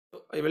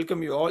I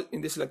welcome you all in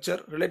this lecture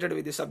related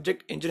with the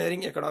subject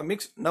engineering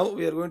economics. Now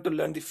we are going to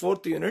learn the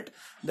fourth unit.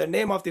 The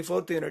name of the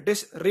fourth unit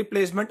is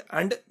replacement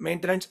and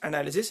maintenance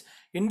analysis.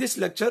 In this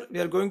lecture we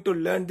are going to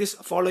learn this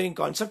following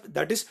concept,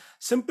 that is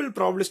simple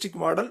probabilistic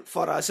model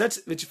for assets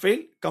which fail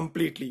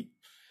completely.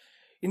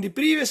 In the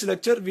previous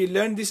lecture we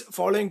learned this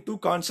following two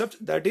concepts,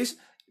 that is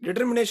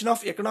determination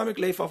of economic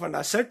life of an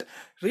asset,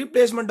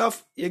 replacement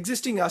of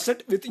existing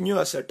asset with new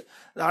asset.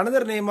 The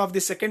another name of the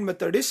second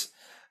method is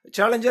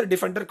challenger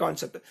defender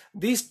concept.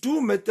 These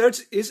two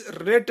methods is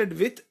related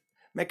with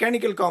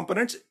mechanical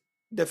components.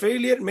 The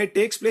failure may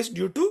take place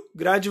due to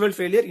gradual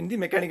failure in the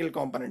mechanical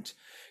components.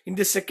 In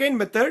the second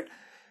method,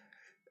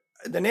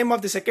 the name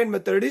of the second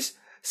method is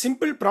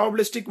simple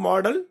probabilistic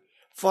model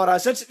for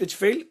assets which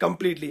fail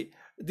completely.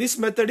 This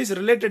method is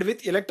related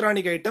with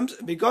electronic items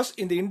because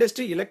in the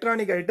industry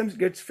electronic items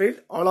gets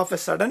failed all of a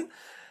sudden.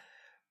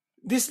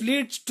 This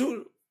leads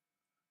to,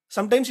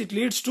 sometimes it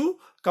leads to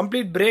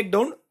complete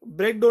breakdown.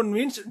 Breakdown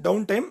means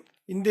downtime.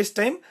 In this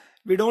time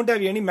we don't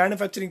have any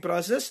manufacturing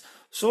process,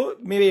 so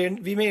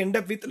we may end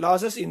up with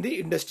losses in the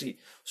industry.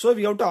 So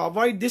we have to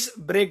avoid this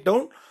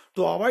breakdown.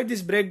 To avoid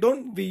this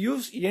breakdown, we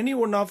use any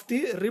one of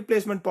the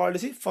replacement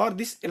policy for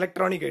these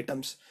electronic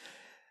items.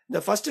 The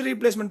first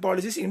replacement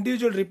policy is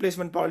individual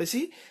replacement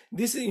policy.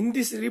 In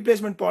this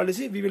replacement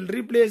policy we will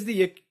replace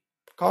the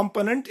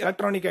component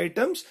electronic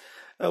items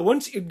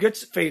once it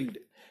gets failed.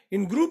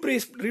 In group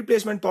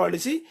replacement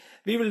policy,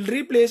 we will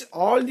replace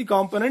all the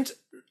components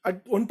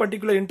at one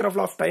particular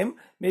interval of time.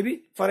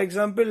 Maybe, for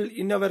example,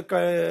 in our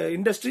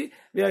industry,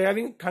 we are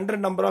having 100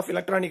 number of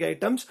electronic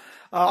items.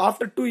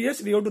 After 2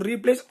 years, we have to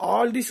replace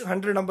all these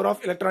 100 number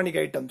of electronic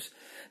items.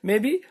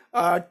 Maybe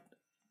at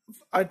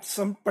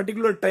some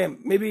particular time,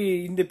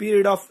 maybe in the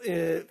period of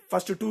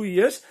first 2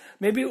 years,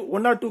 maybe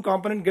one or two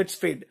component gets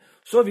failed.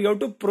 So we have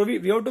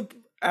to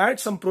add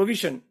some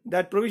provision.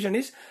 That provision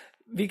is,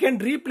 we can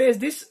replace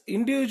this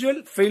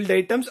individual failed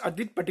items at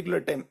that particular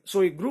time.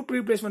 So a group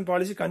replacement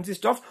policy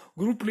consists of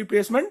group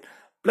replacement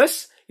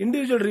plus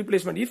individual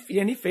replacement if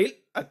any fail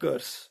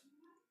occurs.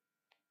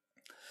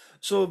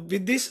 So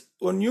with this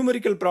one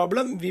numerical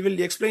problem, we will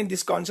explain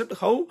this concept,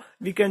 how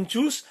we can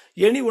choose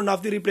any one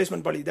of the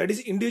replacement policy. That is,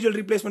 individual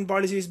replacement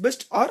policy is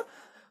best or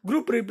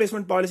group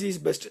replacement policy is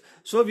best.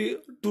 So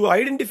to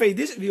identify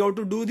this, we have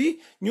to do the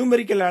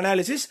numerical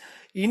analysis.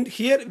 In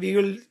here we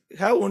will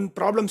have one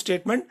problem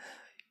statement.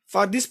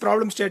 For this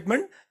problem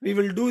statement, we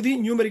will do the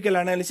numerical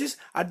analysis.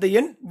 At the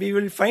end, we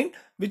will find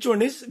which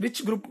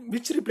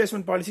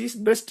replacement policy is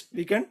best.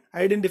 We can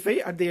identify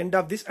at the end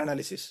of this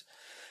analysis.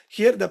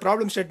 Here the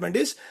problem statement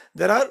is,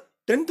 there are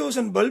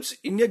 10,000 bulbs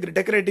in a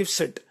decorative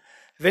set.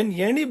 When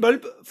any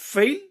bulb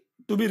fail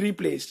to be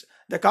replaced,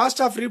 the cost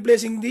of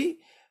replacing the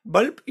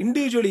bulb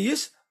individually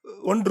is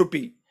 1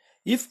 rupee.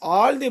 If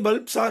all the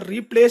bulbs are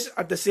replaced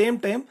at the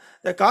same time,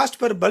 the cost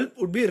per bulb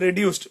would be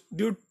reduced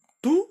due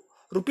to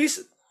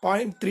rupees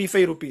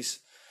 0.35 rupees.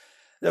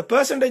 The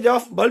percentage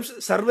of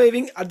bulbs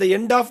surviving at the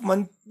end of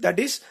month, that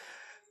is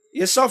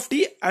S of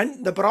t,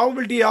 and the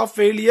probability of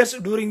failures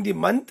during the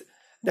month,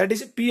 that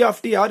is P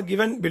of t, are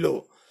given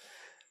below.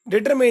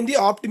 Determine the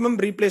optimum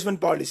replacement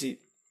policy,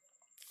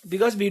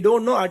 because we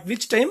don't know at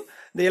which time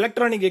the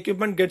electronic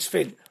equipment gets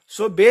failed.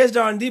 So based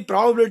on the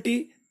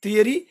probability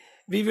theory,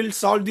 we will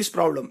solve this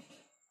problem.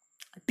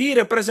 T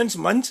represents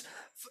months,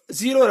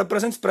 0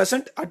 represents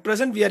present. At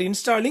present we are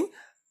installing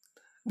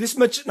this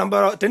much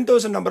number,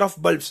 10,000 number of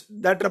bulbs,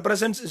 that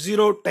represents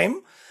 0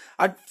 time.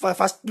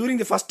 During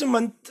the first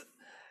month,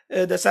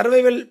 the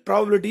survival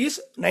probability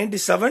is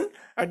 97.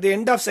 At the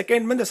end of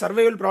second month, the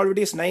survival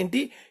probability is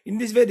 90. In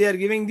this way, they are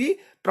giving the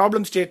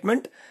problem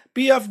statement.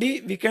 P of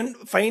D, we can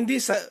find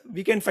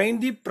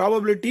the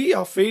probability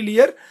of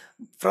failure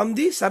from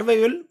the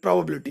survival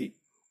probability.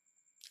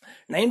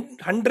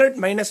 100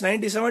 minus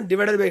 97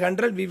 divided by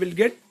 100, we will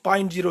get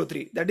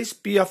 0.03. That is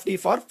P of D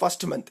for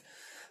first month.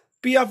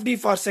 P of D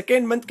for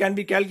second month can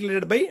be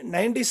calculated by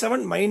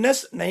 97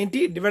 minus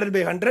 90 divided by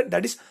 100,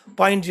 that is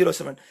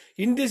 0.07.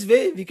 In this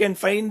way, we can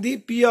find the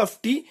P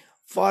of T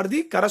for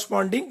the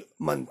corresponding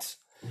months.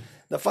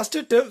 The first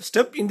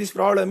step in this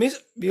problem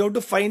is, we have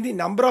to find the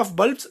number of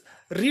bulbs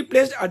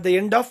replaced at the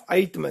end of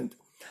 8th month.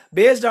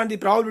 Based on the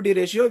probability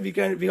ratio, we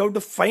have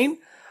to find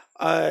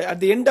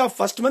at the end of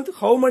first month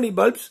how many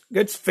bulbs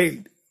gets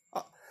failed.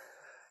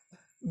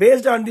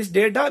 Based on this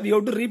data, we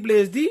have to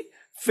replace the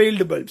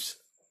failed bulbs.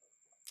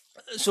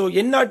 So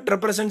N0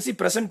 represents the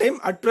present time.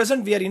 At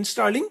present we are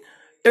installing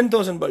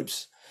 10,000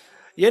 bulbs.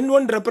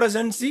 N1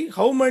 represents the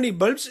how many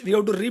bulbs we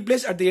have to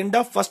replace at the end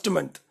of first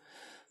month.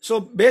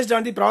 So based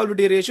on the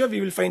probability ratio, we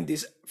will find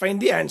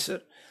the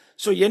answer.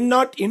 So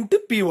N0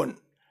 into P1.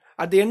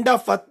 At the end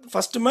of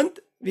first month,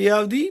 we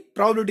have the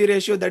probability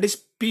ratio, that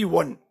is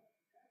P1.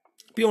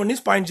 P1 is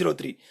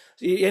 0.03.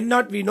 So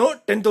N0 we know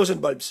 10,000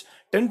 bulbs.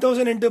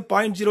 10,000 into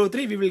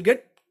 0.03, we will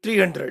get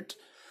 300.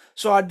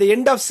 So at the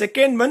end of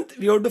second month,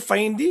 we have to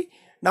find the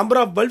number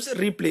of bulbs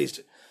replaced.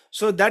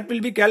 So that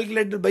will be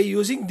calculated by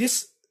using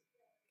this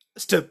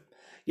step,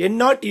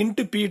 N0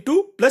 into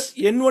P2 plus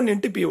N1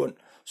 into P1.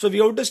 So we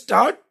have to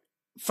start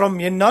from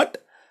N0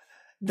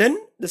 Then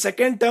the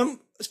second term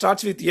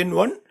starts with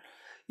N1.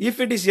 If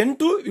it is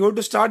N2, you have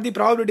to start the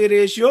probability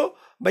ratio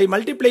by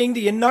multiplying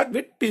the N0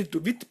 with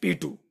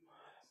P2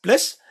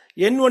 plus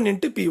N1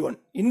 into P1.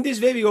 In this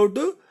way, we have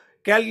to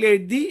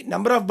calculate the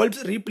number of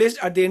bulbs replaced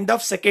at the end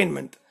of second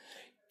month.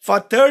 For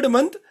third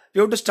month,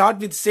 we have to start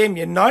with same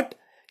N0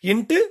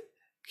 into,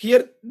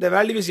 here the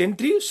value is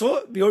N3,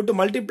 so we have to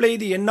multiply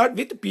the N0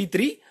 with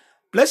P3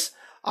 plus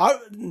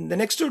the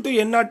next to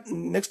N0,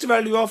 next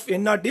value of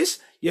N0 is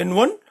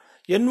N1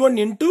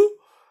 into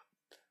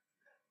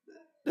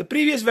the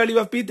previous value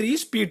of P3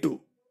 is P2.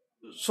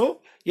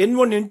 So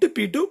N1 into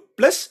P2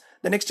 plus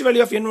the next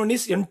value of N1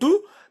 is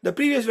N2. The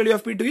previous value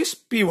of P2 is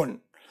P1.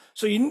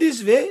 So in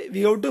this way,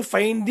 we have to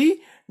find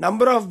the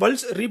number of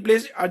bulbs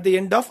replaced at the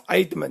end of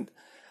 8th month.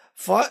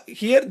 For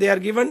here they are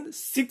given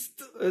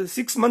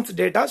 6 months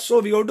data. So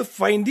we have to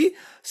find the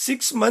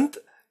 6 month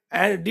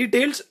and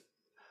details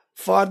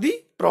for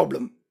the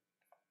problem.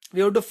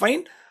 We have to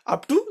find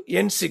up to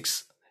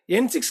N6.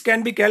 N6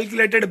 can be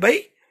calculated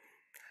by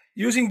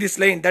using this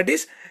line, that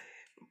is,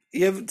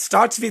 it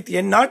starts with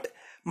N0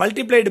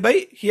 multiplied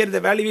by, here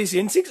the value is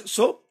N6,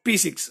 so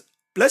P6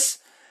 plus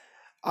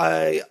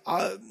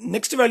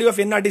next value of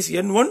N0 is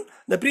N1,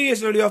 the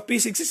previous value of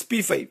P6 is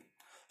P5.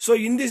 So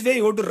in this way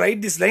you have to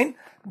write this line,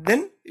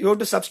 then you have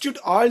to substitute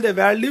all the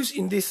values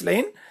in this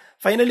line.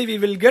 Finally we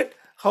will get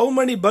how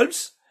many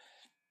bulbs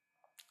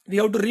we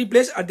have to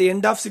replace at the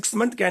end of 6th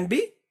month can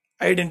be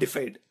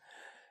identified.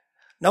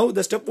 Now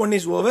the step 1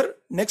 is over.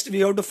 Next we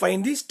have to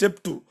find the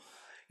step 2.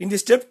 In the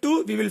step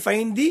 2, we will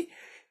find the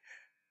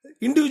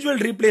individual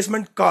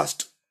replacement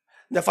cost.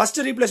 The first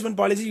replacement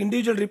policy,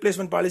 individual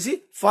replacement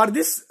policy. For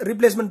this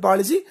replacement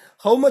policy,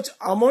 how much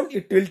amount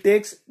it will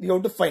take, we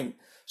have to find.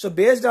 So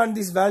based on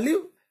this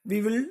value,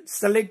 we will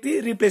select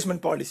the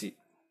replacement policy.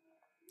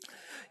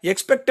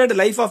 Expected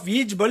life of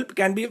each bulb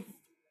can be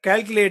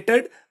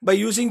calculated by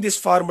using this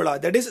formula,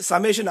 that is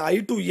summation I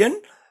to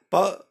n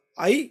per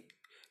I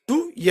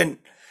to n.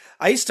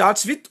 I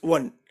starts with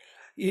 1,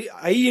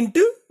 I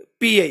into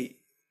Pi.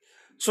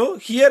 So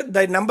here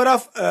the number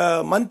of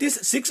month is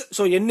 6,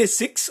 so n is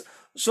 6.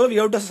 So we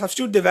have to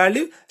substitute the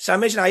value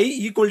summation I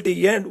equal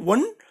to n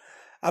 1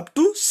 up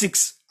to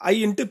 6, I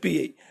into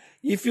Pi.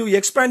 If you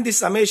expand this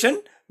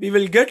summation, we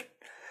will get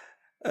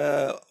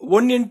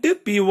 1 into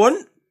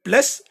P1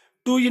 plus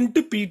 2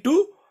 into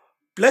P2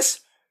 plus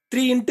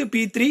 3 into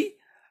P3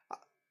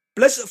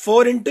 plus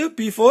 4 into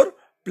P4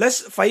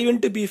 plus 5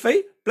 into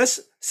P5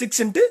 plus 6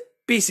 into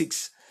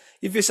P6.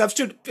 If we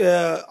substitute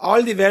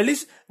all the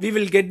values, we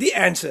will get the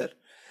answer.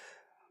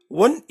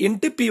 1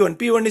 into P1,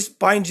 P1 is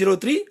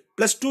 0.03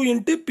 plus 2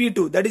 into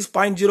P2, that is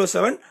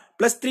 0.07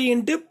 plus 3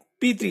 into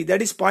P3,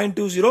 that is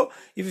 0.20.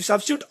 If you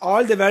substitute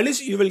all the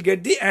values, you will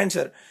get the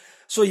answer.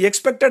 So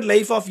expected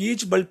life of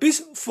each bulb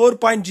is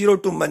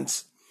 4.02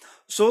 months.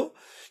 So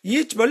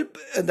each bulb,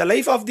 the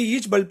life of the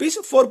each bulb is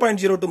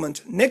 4.02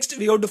 months. Next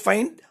we have to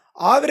find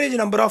average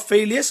number of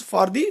failures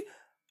for the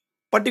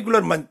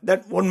particular month,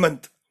 that 1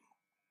 month.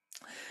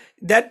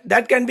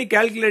 That can be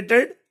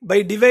calculated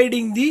by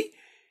dividing the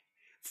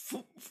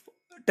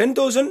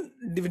 10,000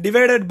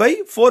 divided by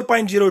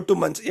 4.02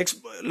 months.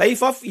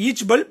 Life of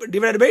each bulb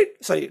divided by,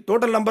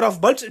 total number of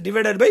bulbs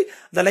divided by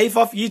the life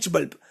of each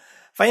bulb.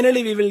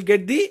 Finally, we will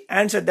get the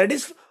answer, that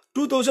is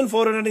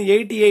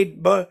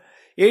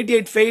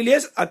 2,488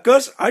 failures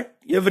occurs at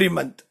every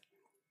month.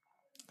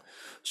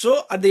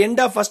 So at the end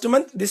of first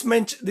month, this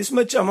much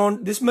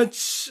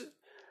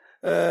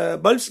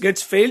bulbs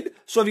gets failed.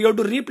 So we have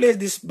to replace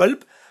this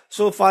bulb.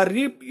 So for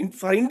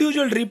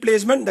individual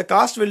replacement, the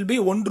cost will be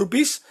 1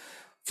 rupees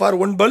for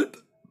 1 bulb.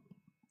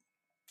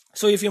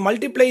 So if you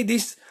multiply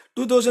this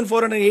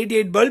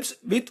 2,488 bulbs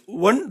with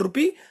 1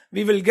 rupee,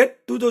 we will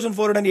get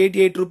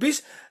 2,488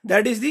 rupees.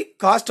 That is the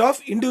cost of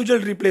individual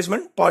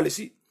replacement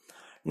policy.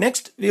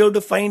 Next, we have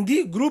to find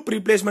the group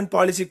replacement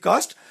policy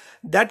cost.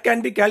 That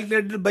can be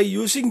calculated by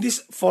using this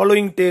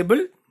following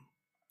table.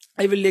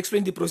 I will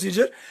explain the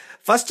procedure.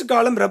 First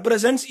column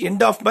represents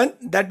end of month,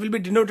 that will be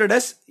denoted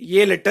as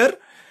A letter.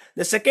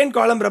 The second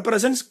column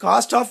represents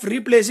cost of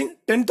replacing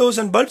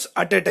 10,000 bulbs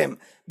at a time.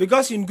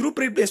 Because in group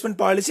replacement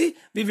policy,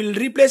 we will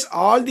replace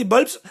all the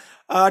bulbs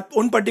at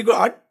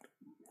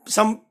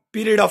some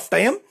period of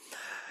time.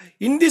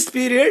 In this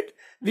period,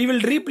 we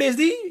will replace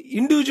the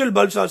individual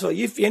bulbs also.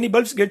 If any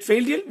bulbs get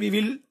failed, we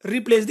will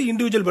replace the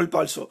individual bulb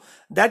also.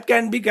 That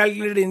can be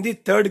calculated in the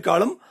third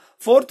column.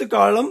 Fourth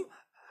column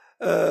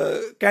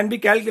can be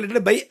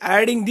calculated by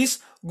adding this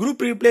group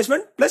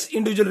replacement plus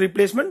individual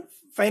replacement.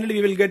 Finally,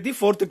 we will get the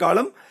fourth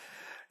column.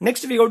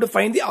 Next, we have to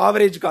find the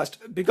average cost,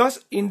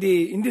 because in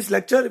this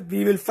lecture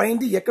we will find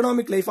the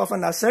economic life of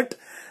an asset.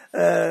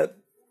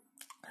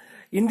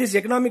 In this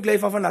economic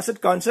life of an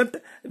asset concept,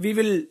 we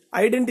will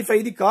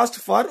identify the cost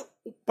for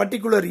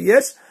particular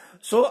years.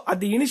 So at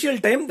the initial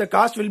time, the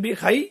cost will be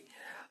high.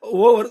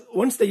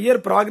 Once the year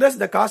progress,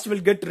 the cost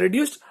will get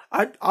reduced.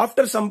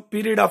 After some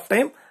period of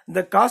time,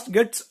 the cost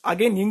gets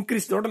again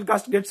increased. Total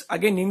cost gets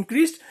again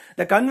increased.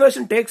 The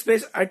conversion takes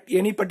place at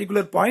any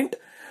particular point.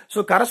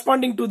 So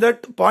corresponding to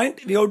that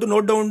point, we have to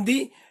note down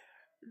the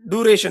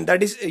duration,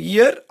 that is a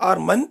year or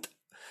month.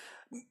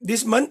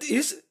 This month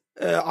is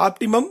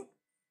optimum.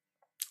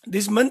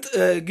 This month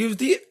gives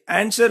the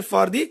answer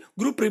for the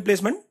group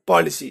replacement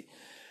policy.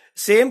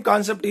 Same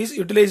concept is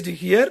utilized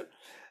here.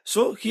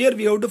 So here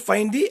we have to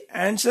find the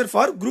answer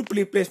for group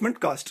replacement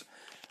cost.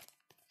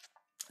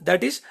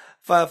 That is,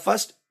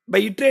 first by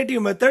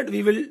iterative method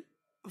we will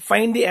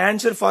find the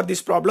answer for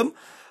this problem.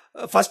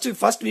 First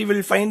we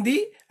will find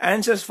the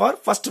answers for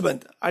first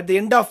month. At the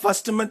end of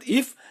first month,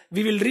 if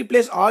we will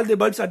replace all the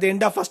bulbs at the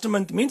end of first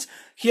month, means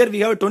here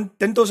we have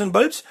 10,000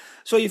 bulbs.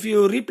 So if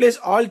you replace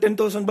all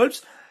 10,000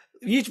 bulbs,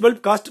 each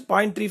bulb cost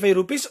 0.35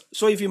 rupees.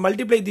 So if you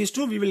multiply these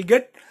two, we will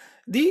get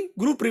the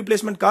group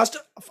replacement cost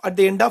at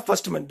the end of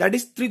first month, that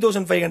is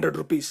 3,500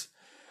 rupees.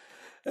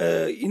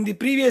 In the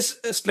previous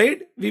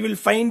slide, we will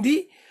find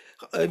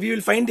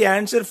the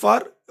answer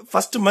for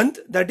first month,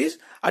 that is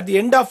at the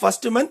end of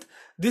first month,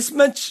 this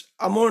much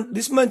amount,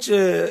 this much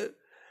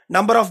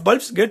number of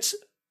bulbs gets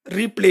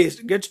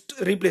replaced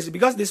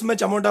because this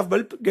much amount of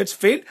bulb gets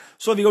failed.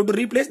 So we have to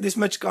replace this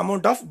much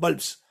amount of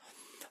bulbs.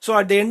 So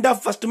at the end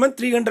of first month,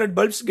 300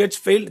 bulbs gets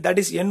failed, that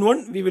is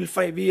N1.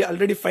 We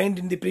already find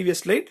in the previous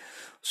slide.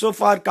 So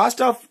for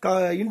cost of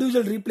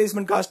individual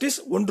replacement cost is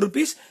 1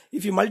 rupees.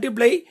 If you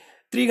multiply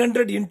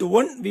 300 into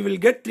 1, we will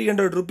get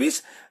 300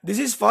 rupees. This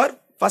is for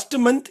first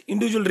month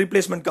individual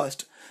replacement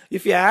cost.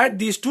 If you add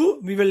these two,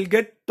 we will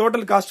get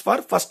total cost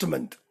for first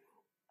month.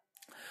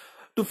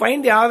 To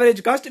find the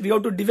average cost, we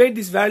have to divide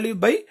this value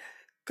by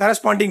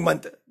corresponding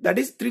month. That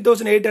is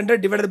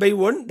 3,800 divided by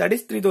 1, that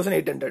is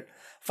 3,800.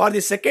 For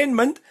the second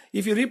month,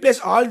 if you replace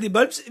all the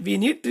bulbs, we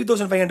need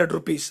 3,500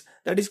 rupees.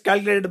 That is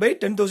calculated by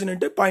 10,000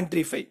 into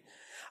 0.35.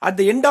 At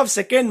the end of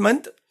second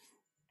month,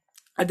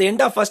 at the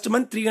end of first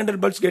month, 300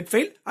 bulbs get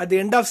failed. At the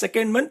end of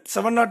second month,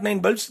 709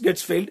 bulbs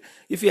gets failed.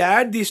 If you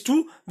add these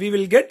two, we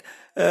will get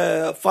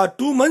for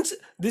 2 months,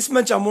 this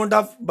much amount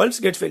of bulbs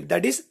gets failed.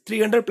 That is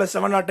 300 plus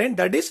 709,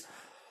 that is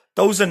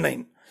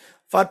 1,009.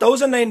 For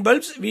 1,009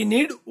 bulbs, we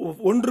need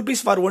 1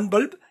 rupees for 1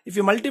 bulb. If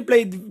you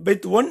multiply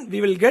with 1,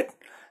 we will get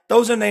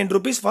 1,009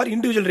 rupees for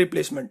individual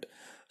replacement.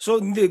 So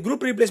the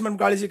group replacement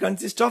policy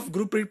consists of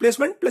group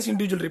replacement plus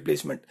individual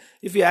replacement.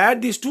 If we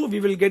add these two, we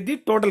will get the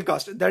total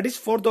cost, that is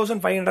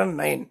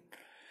 4,509.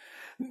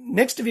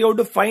 Next, we have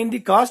to find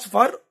the cost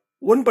for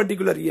one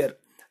particular year.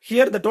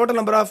 Here the total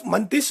number of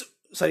month is,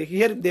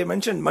 here they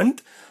mentioned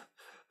month.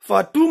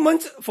 For 2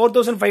 months,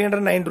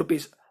 4,509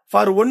 rupees.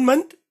 For 1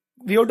 month,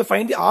 we have to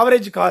find the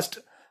average cost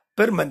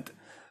per month.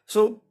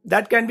 So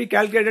that can be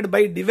calculated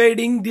by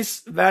dividing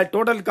this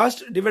total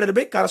cost divided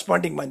by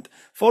corresponding month.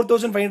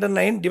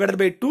 4,509 divided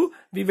by 2,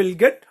 we will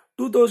get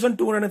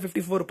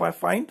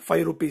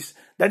 2,254.5 rupees.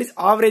 That is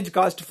average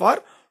cost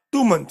for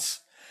 2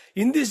 months.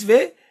 In this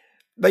way,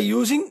 by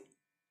using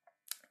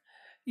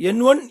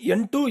N1,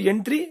 N2,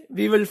 N3,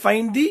 we will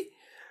find the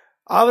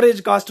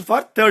average cost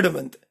for third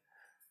month.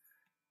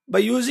 By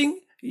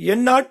using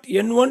N0,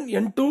 N1,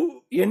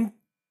 N2, N3,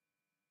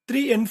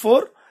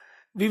 N4,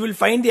 we will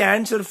find the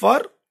answer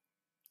for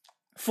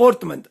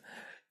fourth month.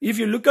 If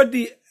you look at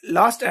the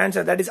last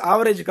answer, that is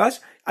average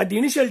cost, at the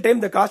initial time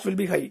the cost will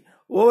be high.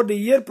 Over the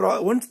year,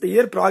 once the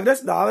year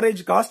progress, the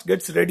average cost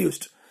gets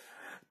reduced.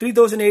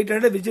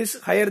 3,800, which is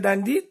higher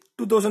than the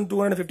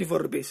 2,254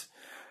 rupees.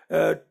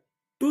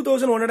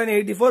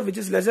 2,184, which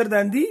is lesser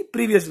than the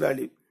previous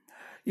value.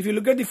 If you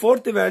look at the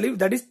fourth value,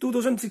 that is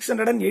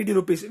 2,680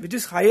 rupees, which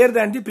is higher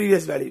than the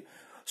previous value.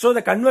 So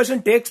the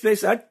conversion takes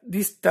place at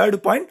this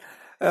third point.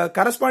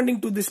 Corresponding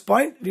to this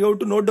point, we have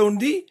to note down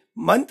the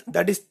month,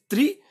 that is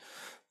 3.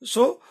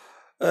 So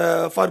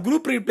for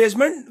group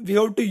replacement, we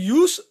have to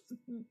use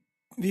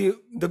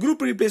the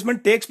group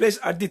replacement takes place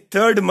at the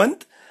third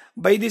month.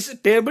 By this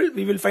table,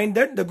 we will find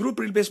that the group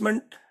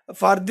replacement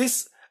for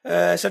this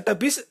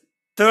setup is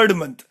third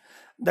month.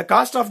 The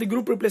cost of the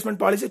group replacement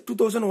policy is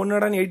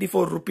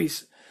 2,184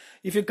 rupees.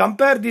 If you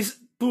compare these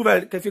two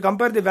values, if you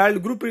compare the value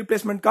group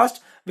replacement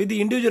cost with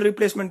the individual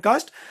replacement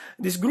cost,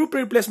 this group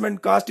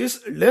replacement cost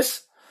is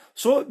less.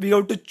 So we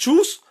have to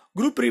choose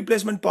group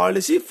replacement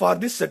policy for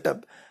this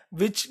setup,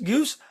 which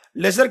gives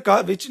lesser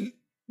cost,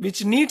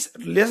 which needs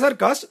lesser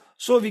cost.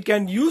 So we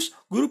can use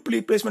group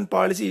replacement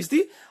policy is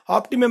the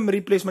optimum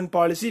replacement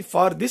policy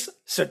for this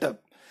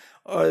setup.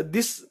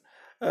 This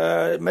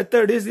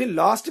method is the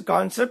last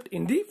concept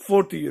in the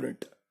 4th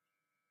unit.